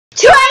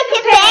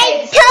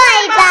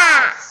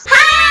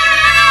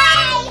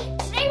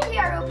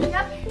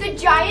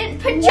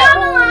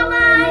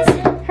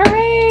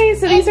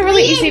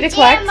really easy to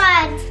collect.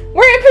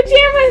 We're in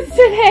pajamas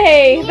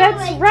today.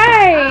 That's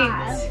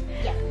right.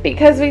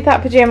 Because we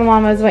thought Pajama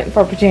Llamas went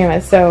for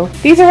pajamas. So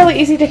these are really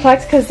easy to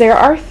collect because there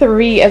are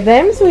 3 of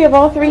them. So we have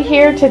all 3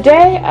 here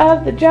today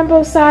of the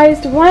jumbo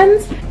sized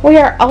ones. We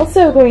are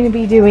also going to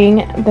be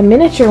doing the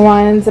miniature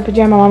ones, the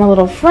Pajama Llama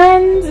Little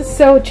Friends.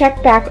 So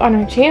check back on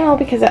our channel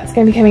because that's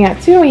going to be coming out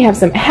soon. We have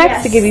some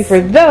hacks to give you for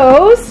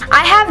those.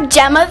 I have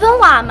Gemma the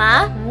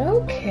llama.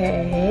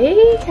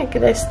 Okay, look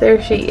at this.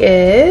 There she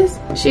is.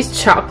 She's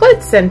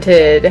chocolate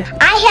scented.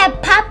 I have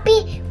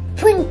Puppy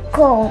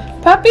Sprinkle.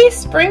 Puppy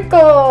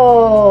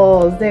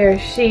Sprinkles. There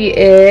she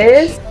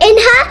is. And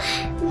her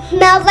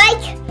smells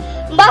like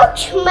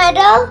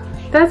marshmallow.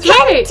 That's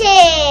right.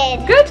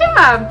 Good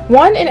job.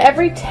 1 in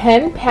every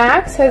 10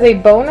 packs has a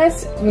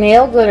bonus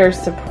nail glitter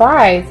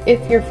surprise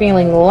if you're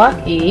feeling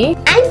lucky.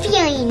 I'm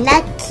feeling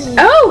lucky.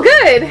 Oh,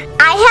 good.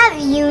 I have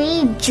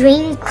Uni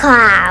Dream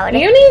Cloud.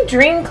 Uni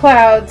Dream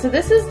Cloud. So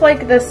this is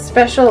like the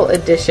special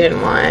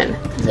edition one.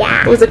 Yeah.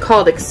 What was it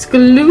called?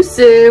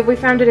 Exclusive. We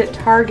found it at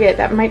Target.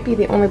 That might be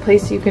the only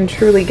place you can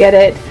truly get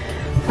it.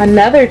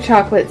 Another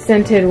chocolate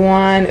scented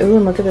one. Ooh,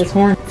 and look at this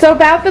horn. So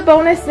about the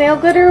bonus nail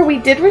glitter, we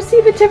did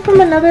receive a tip from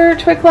another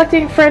toy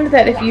collecting friend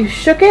that if you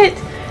shook it,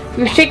 if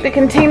you shake the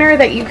container,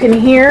 that you can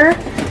hear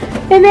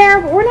in there,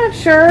 but we're not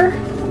sure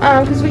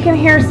because we can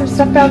hear some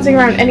stuff bouncing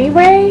around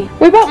anyway.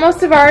 We bought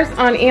most of ours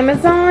on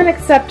Amazon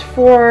except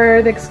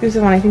for the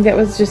exclusive one. I think that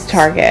was just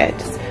Target.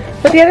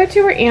 But the other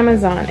 2 are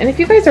Amazon. And if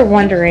you guys are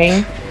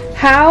wondering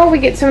how we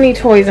get so many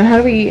toys and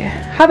how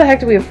the heck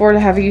do we afford to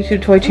have a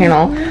YouTube toy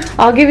channel,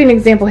 I'll give you an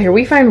example here.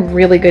 We find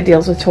really good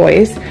deals with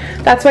toys.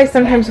 That's why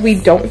sometimes we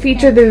don't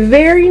feature the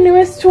very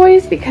newest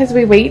toys because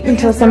we wait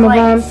until some of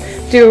them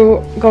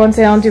do go on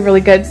sale and do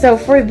really good. So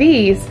for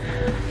these,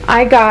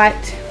 I got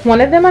one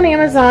of them on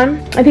Amazon.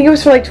 I think it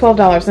was for like $12.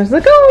 And I was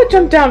like, oh, it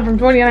jumped down from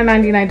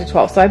 $29.99 to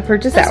 $12. So I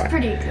purchased that one. That's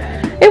pretty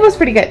good. It was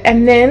pretty good.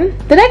 And then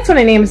the next one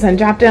on Amazon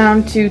dropped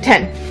down to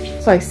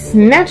 $10. So I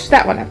snatched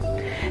that one up.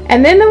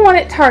 And then the one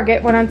at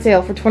Target went on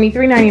sale for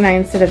 $23.99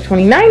 instead of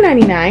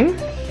 $29.99.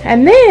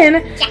 And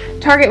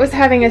then Target was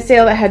having a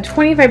sale that had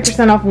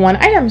 25% off one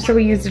item, so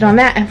we used it on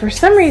that. And for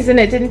some reason,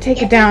 it didn't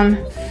take it down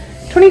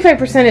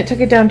 25%. It took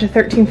it down to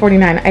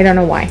 $13.49. I don't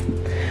know why.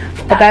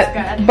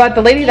 But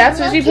the lady, that's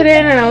what she put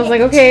in, and I was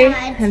like, okay.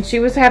 And she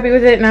was happy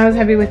with it, and I was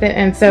happy with it,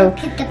 and so. Look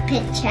at the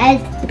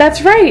pictures.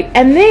 That's right.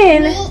 And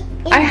then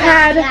I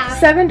had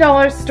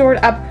 $7 stored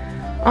up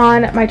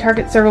on my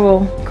Target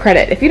Circle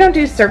credit. If you don't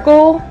do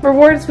Circle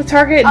rewards with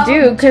Target,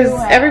 do, because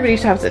everybody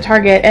shops at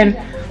Target and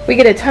we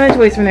get a ton of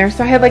toys from there.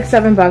 So I had like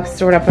 $7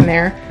 stored up in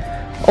there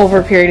over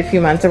a period of a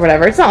few months or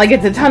whatever. It's not like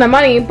it's a ton of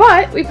money,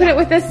 but we put it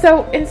with this.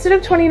 So instead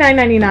of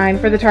 $29.99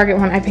 for the Target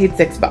one, I paid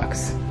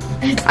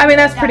 $6. I mean,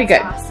 that's pretty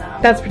good.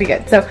 Awesome. That's pretty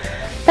good. So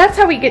that's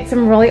how we get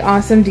some really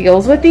awesome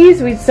deals with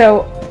these.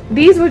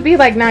 These would be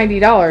like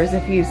 $90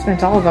 if you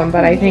spent all of them,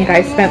 but I think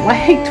I spent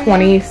like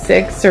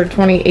 26 or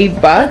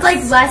 28 bucks. It's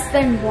like less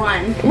than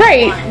one.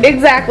 Right,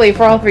 exactly,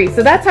 for all 3.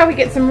 So that's how we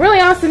get some really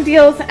awesome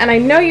deals, and I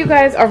know you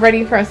guys are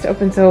ready for us to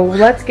open, so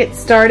let's get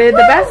started.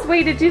 The best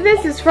way to do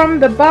this is from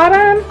the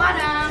bottom.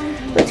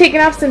 We're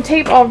taking off some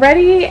tape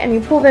already, and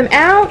you pull them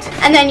out.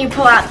 And then you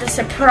pull out the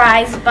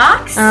surprise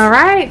box. All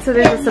right, so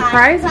there's a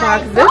surprise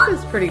box. This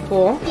is pretty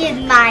cool.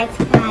 Here's my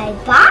surprise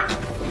box.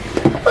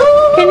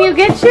 Ooh. Can you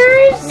get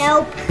yours?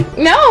 Nope.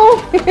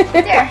 No.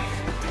 There.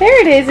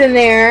 There it is in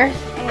there.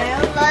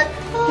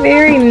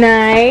 Very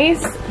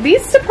nice.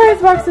 These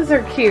surprise boxes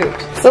are cute.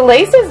 So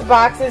Lesia's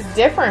box is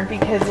different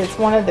because it's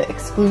one of the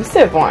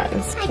exclusive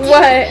ones.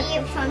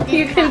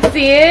 You can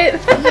see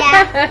it?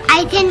 Yeah,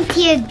 I can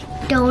see a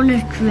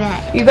donut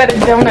dress. You got a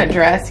donut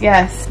dress,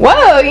 yes.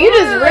 Whoa, you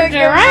just ripped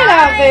it right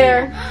out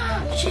there.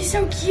 She's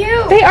so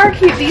cute. They are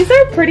cute. These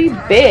are pretty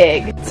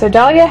big. So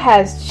Adalia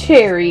has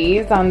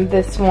cherries on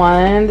this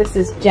one. This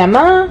is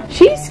Gemma.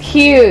 She's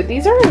cute.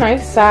 These are a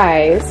nice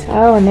size.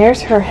 Oh, and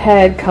there's her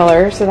head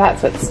color, so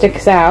that's what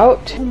sticks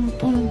out.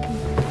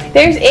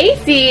 There's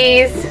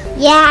Acey's.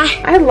 Yeah.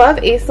 I love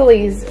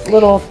Acelie's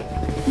little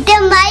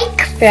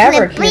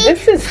fabric here.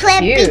 This is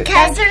cute.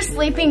 Because their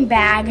sleeping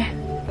bag.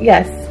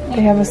 Yes,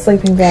 they have a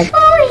sleeping bag.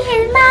 Oh,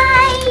 here's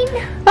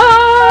mine.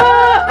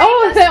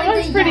 Oh, that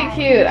one's pretty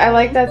cute. I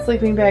like that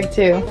sleeping bag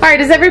too. All right,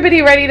 is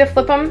everybody ready to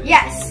flip them?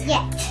 Yes.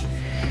 Yes.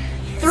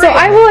 So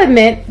I will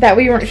admit that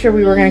we weren't sure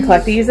we were going to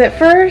collect these at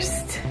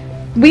first.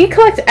 We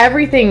collect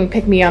everything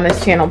Pikmi on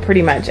this channel,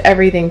 pretty much.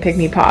 Everything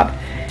Pikmi Pop.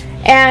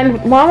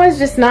 And llama is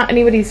just not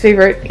anybody's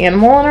favorite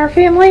animal in our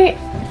family.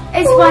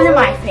 It's one of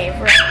my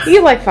favorites.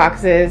 You like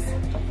foxes.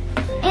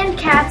 And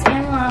cats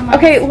and llamas.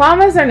 Okay,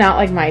 llamas are not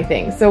like my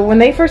thing. So when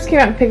they first came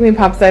out with Pikmi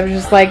Pops, I was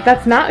just like,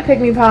 that's not a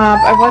Pikmi Pop.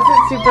 I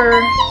wasn't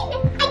super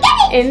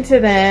into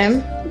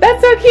them. That's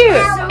so cute.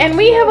 And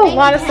we have a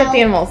lot of stuffed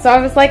animals. So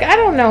I was like, I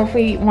don't know if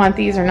we want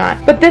these or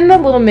not. But then the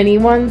little mini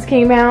ones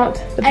came out.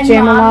 The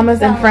Pajama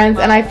Llamas and Friends.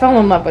 And I fell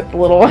in love with the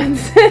little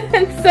ones.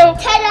 And so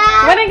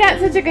when I got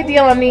such a good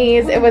deal on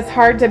these, it was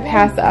hard to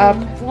pass up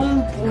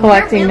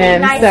collecting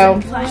them. So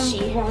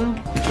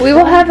we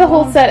will have the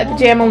whole set of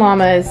Pajama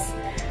Llamas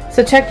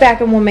So check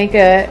back and we'll make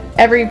a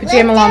every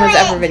Pajama Llamas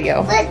ever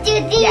video. Let's do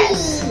these.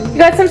 Yes. You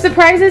got some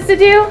surprises to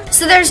do?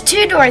 So there's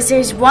 2 doors.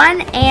 There's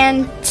 1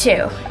 and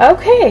 2.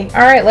 Okay.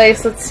 All right,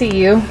 Lace, let's see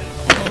you.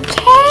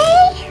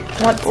 Okay.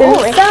 What's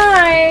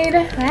inside?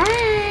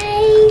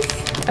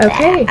 Rice.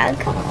 Okay.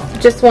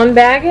 Bag. Just one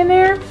bag in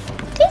there?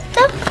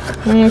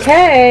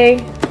 Okay.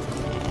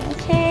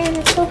 Okay,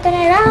 let's open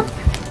it up.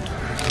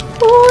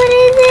 What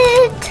is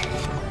it?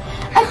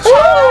 A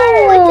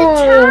charm. It's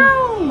a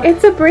charm.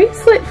 It's a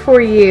bracelet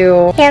for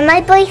you. Here's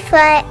my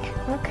bracelet.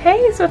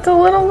 Okay, so it's a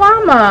little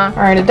llama.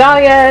 All right,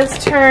 Adalia's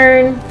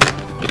turn.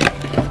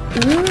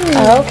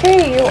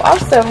 Okay, you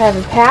also have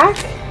a pack.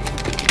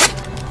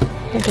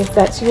 I guess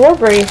that's your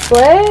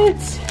bracelet.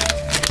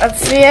 Let's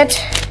see it.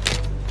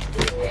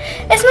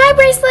 It's my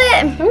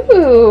bracelet.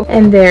 Ooh,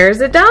 and there's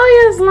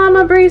Adalia's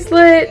llama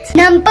bracelet.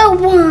 Number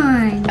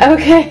 1.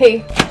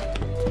 Okay.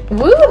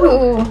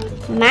 Woo!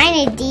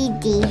 Mine is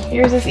Dee.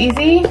 Yours is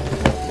easy.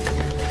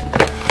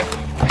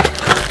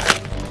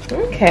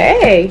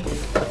 Okay.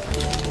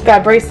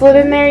 Got a bracelet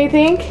in there, you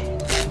think?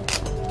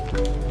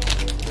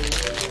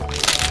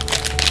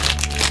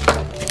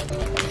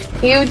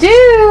 You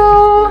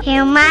do!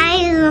 Here's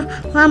my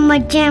Llama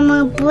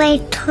Jamma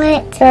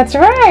bracelet. That's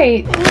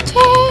right.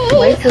 Okay.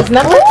 Lace is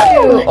number 2.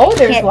 Oh,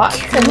 there's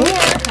lots in here.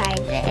 Try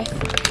this.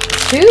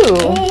 2.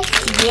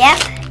 Yep.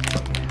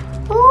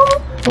 Ooh.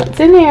 What's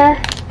in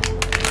there?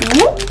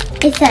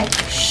 It's a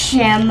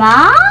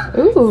shimmer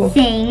Ooh.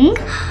 thing. Is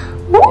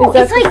Ooh,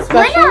 that it's like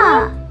special?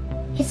 glitter.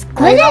 It's I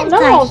glitter don't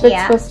know if inside it's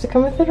here. supposed to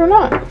come with it or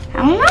not. I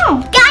don't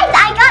know. Guys,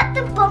 I got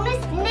the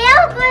bonus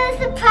nail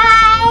glitter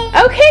surprise.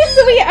 Okay,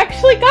 so we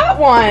actually got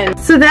one.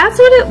 So that's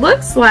what it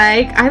looks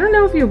like. I don't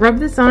know if you rub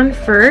this on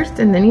first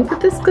and then you put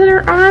this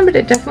glitter on, but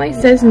it definitely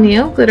says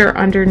nail glitter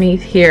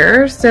underneath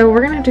here. So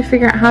we're gonna have to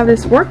figure out how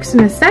this works in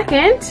a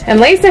second. And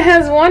Lesia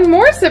has one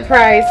more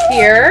surprise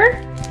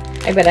here.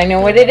 I bet I know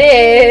what it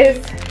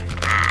is.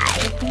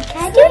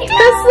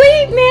 The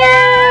sleep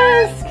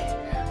mask!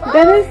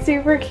 That is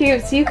super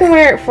cute. So you can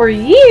wear it for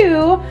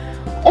you,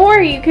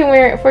 or you can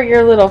wear it for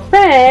your little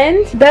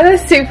friend. That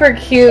is super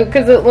cute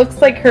because it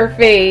looks like her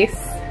face.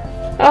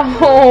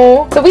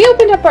 Oh. So we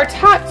opened up our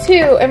top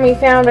 2 and we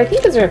found, I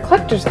think these are a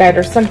collector's guide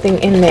or something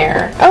in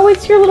there. Oh,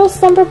 it's your little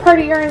slumber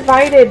party, you're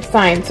invited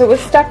sign. So it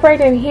was stuck right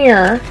in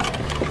here,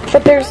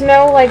 but there's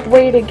no like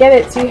way to get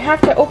it. So you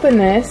have to open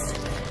this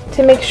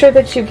to make sure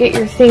that you get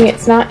your thing.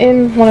 It's not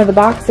in one of the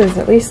boxes,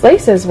 at least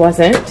Lace's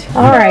wasn't.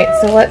 All right,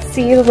 so let's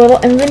see the little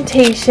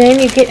invitation.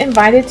 You get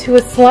invited to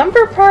a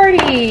slumber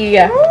party.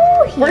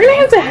 We're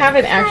gonna have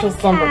an actual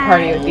slumber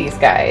party with these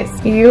guys.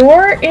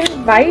 You're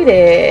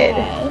invited.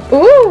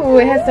 Ooh,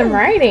 it has some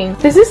writing.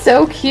 This is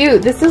so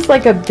cute. This is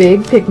like a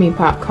big Pikmi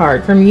Pop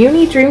card. From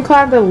Uni Dream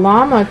Cloud to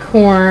Llama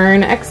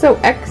Corn,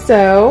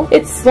 XOXO.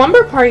 It's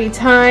slumber party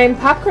time.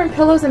 Popcorn,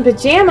 pillows, and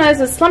pajamas.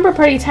 It's slumber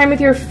party time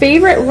with your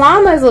favorite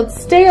llamas.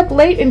 Let's stay up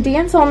late and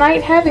dance all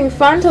night, having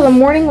fun till the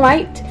morning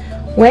light.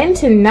 When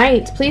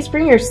tonight? Please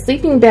bring your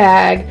sleeping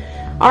bag.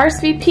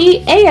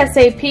 RSVP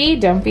ASAP.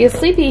 Don't be a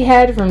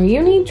sleepyhead from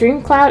Uni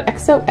Dream Cloud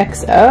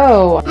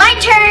XOXO. My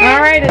turn.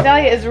 All right,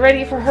 Adalia is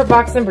ready for her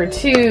box number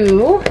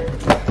 2.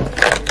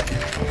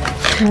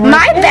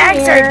 My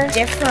bags are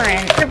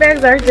different. Your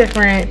bags are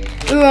different.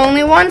 Ooh,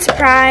 only one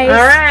surprise. All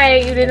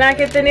right, you did not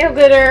get the nail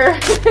glitter.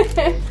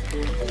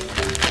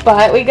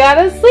 But we got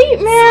a sleep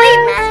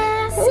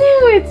mask. Sleep mask.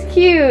 Ooh, it's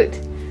cute.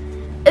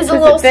 It's a Does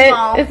little it fit?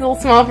 small. It's a little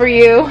small for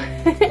you.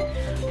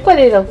 But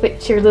it'll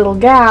fit your little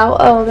gal.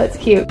 Oh, that's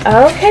cute.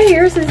 Okay,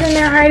 yours is in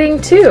there hiding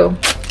too.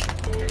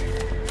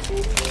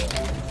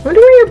 Wonder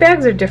where your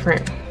bags are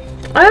different.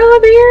 Oh,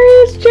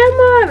 there is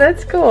Gemma.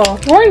 That's cool.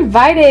 We're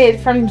invited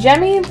from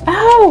Jemmy.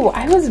 Oh,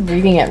 I was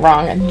reading it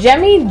wrong.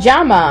 Jemmy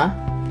Jama.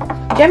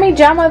 Jemmy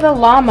Jama the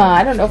llama.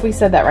 I don't know if we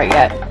said that right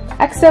yet.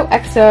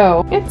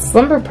 XOXO. It's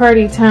slumber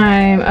party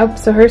time. Oh,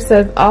 so hers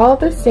says all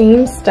the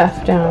same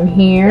stuff down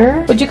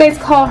here. Would you guys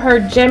call her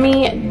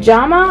Jemmy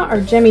Jama or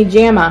Jemmy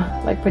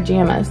Jamma? Like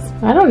pajamas?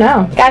 I don't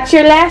know. Got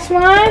your last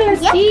one?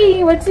 Let's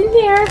see what's in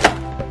there.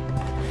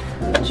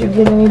 Did you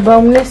get any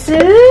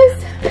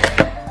bonuses?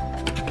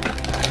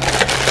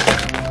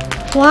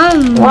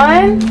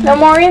 One. No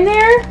more in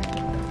there?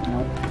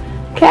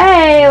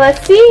 Okay,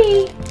 let's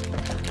see.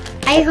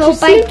 I hope your I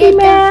sleepy get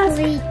mask.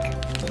 the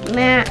sleep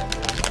mask.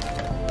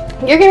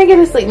 You're gonna get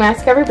a sleep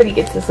mask. Everybody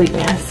gets a sleep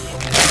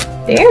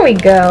mask. There we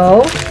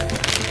go.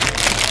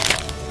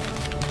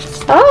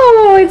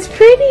 Oh, it's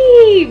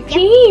pretty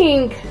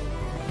pink.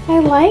 I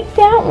like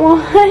that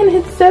one.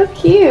 It's so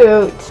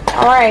cute.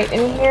 All right,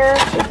 in here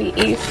should be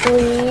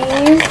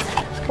Acely's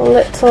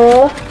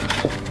little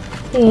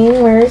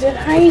thing. Where is it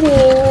hiding?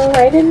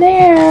 Right in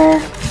there.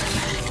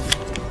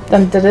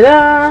 Dun da da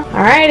da.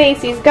 All right,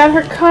 Acey's got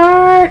her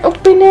card.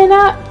 Open it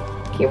up.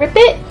 Can you rip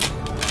it?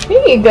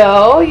 There you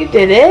go. You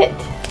did it.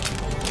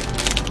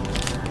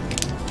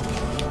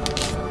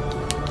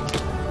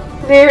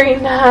 Very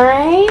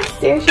nice.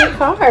 There's your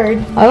card.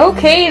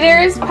 Okay,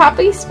 there's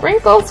Poppy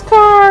Sprinkle's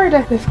card.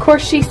 Of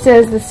course, she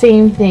says the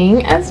same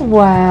thing as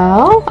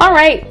well. All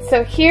right,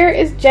 so here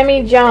is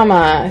Jemmy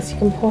Jama. So you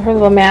can pull her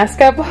little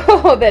mask up.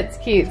 Oh, that's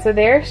cute. So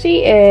there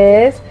she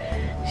is.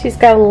 She's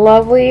got a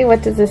lovely,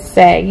 what does this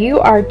say? You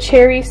are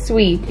cherry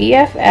sweet,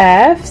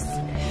 BFFs.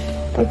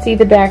 Let's see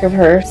the back of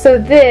her. So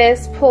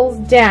this pulls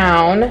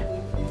down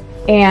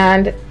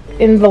and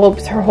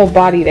envelopes her whole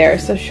body there.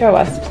 So show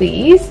us,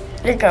 please.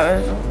 It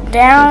goes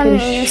down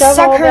and you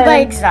suck her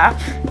legs up.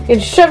 You can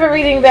shove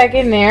everything back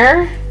in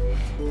there.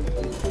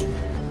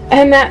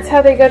 And that's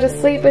how they go to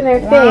sleep in their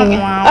thing.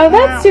 Oh,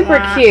 that's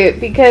super cute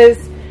because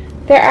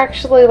they're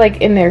actually like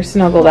in there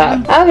snuggled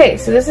up. Okay,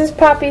 so this is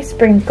Poppy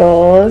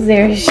Sprinkles.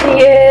 There she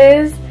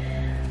is.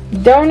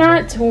 Do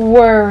not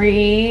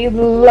worry,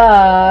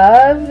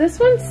 love. This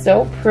one's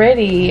so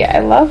pretty.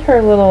 I love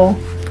her little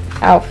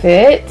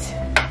outfit.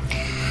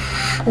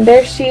 And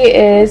there she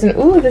is, and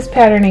ooh, this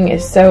patterning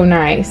is so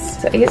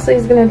nice. So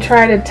Acelie's gonna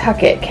try to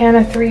tuck it. Can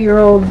a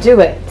 3-year-old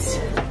do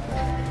it?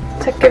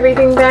 Tuck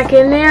everything back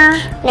in there.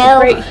 No.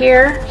 Right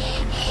here.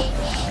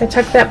 I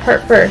tuck that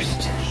part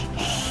first.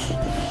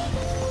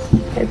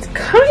 It's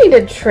kind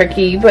of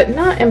tricky, but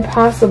not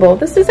impossible.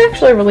 This is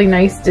actually a really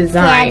nice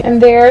design. Yeah.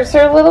 And there's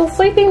her little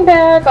sleeping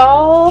bag,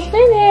 all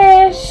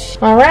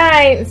finished. All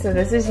right, so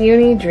this is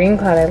Uni Dream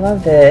Cloud. I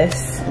love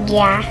this.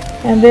 Yeah.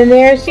 And then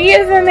there she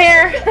is in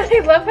there.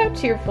 I love how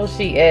cheerful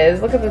she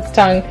is. Look at this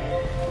tongue.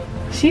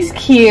 She's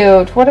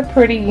cute. What a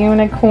pretty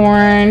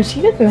unicorn.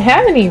 She doesn't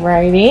have any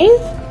writing.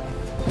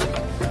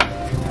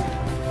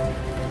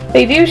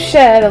 They do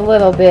shed a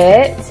little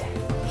bit.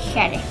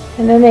 Shed it.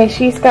 And then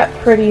she's got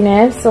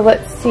prettiness. So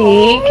let's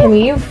see. Can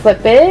you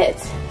flip it?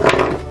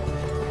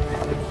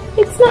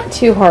 It's not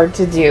too hard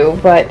to do,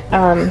 but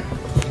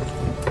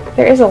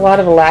there is a lot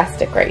of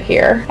elastic right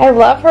here. I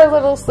love her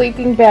little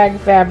sleeping bag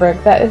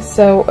fabric. That is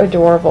so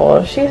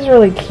adorable. She's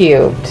really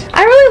cute.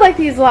 I really like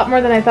these a lot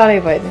more than I thought I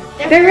would.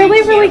 They're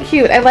really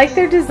cute. I like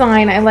their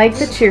design. I like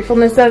the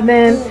cheerfulness of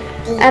them.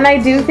 And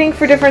I do think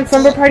for different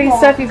slumber party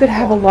stuff, you could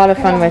have a lot of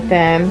fun with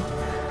them.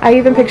 I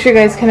even picture you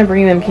guys kind of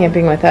bringing them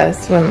camping with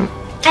us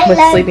with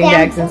sleeping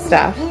bags and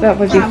stuff. That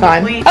would be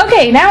fun.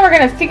 Okay, now we're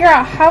going to figure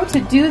out how to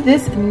do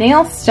this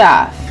nail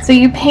stuff. So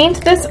you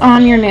paint this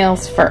on your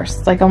nails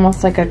first, like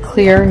almost like a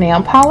clear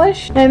nail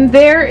polish. And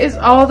there is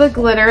all the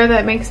glitter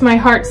that makes my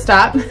heart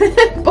stop,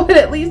 but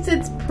at least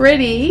it's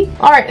pretty.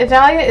 All right,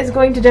 Adalia is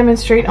going to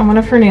demonstrate on one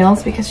of her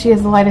nails because she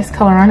has the lightest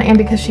color on and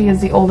because she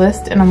is the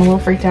oldest, and I'm a little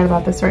freaked out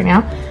about this right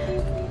now.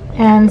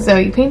 And so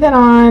you paint that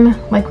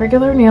on like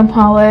regular nail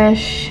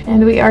polish,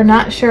 and we are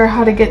not sure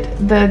how to get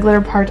the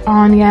glitter part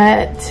on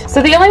yet.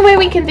 So the only way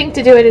we can think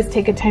to do it is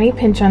take a tiny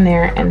pinch on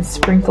there and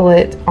sprinkle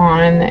it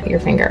on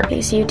your finger.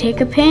 Okay, so you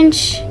take a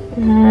pinch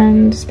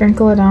and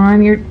sprinkle it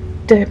on. Your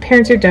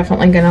parents are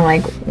definitely gonna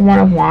like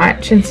want to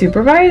watch and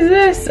supervise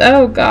this.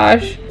 Oh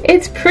gosh,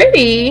 it's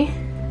pretty.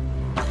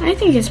 I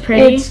think it's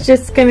pretty. It's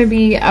just gonna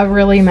be a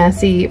really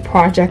messy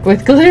project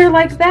with glitter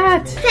like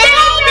that.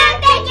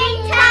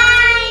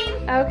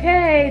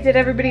 Okay, did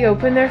everybody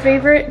open their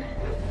favorite?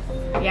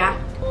 Yeah.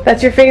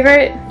 That's your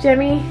favorite,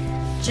 Jemmy?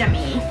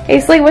 Jemmy.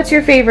 Acelie, what's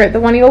your favorite? The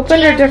one you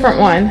opened or a different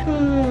one?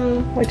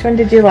 Which one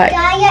did you like?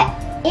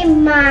 Adalia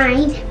and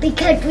mine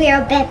because we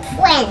are best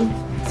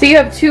friends. So you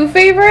have two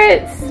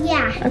favorites?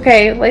 Yeah.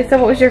 Okay, Lesia,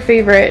 what was your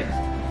favorite?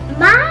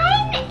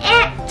 Mine,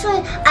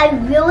 actually, I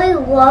really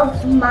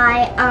love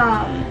my,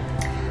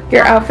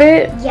 Your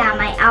outfit? yeah,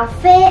 my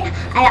outfit.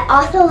 I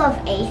also love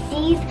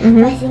Acey's,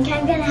 but I think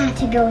I'm gonna have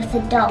to go with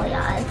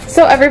Adalia's.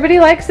 So everybody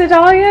likes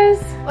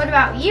Adalia's? What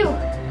about you?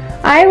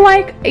 I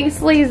like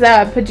Acelie's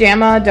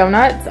pajama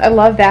donuts. I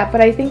love that,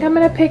 but I think I'm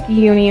gonna pick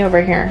Uni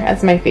over here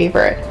as my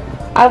favorite.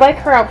 I like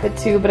her outfit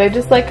too, but I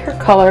just like her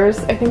colors.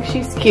 I think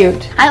she's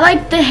cute. I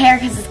like the hair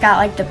because it's got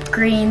like the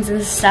greens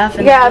and stuff.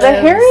 And yeah, the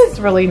hair is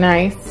really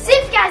nice. So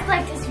if you guys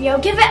like this video,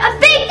 give it a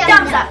big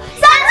thumbs up.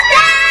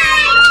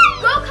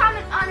 Subscribe! Go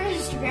comment on our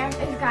Instagram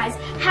if you guys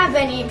have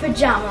any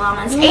pajama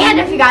llamas. And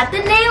if you got the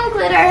nail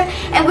glitter.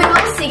 And we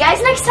will see you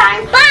guys next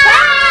time. Bye!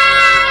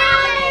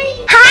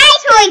 Hi,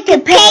 Toy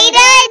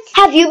Capaders!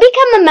 Have you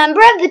become a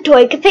member of the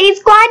Toy Capades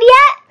squad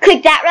yet?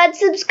 Click that red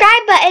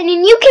subscribe button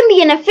and you can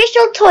be an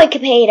official Toy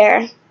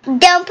Capader.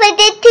 Don't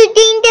forget to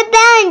ding the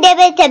bell and give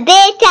it a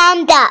big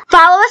thumbs up.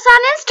 Follow us on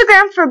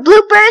Instagram for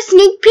bloopers,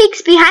 sneak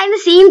peeks, behind the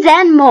scenes,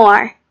 and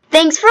more.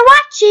 Thanks for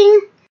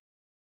watching.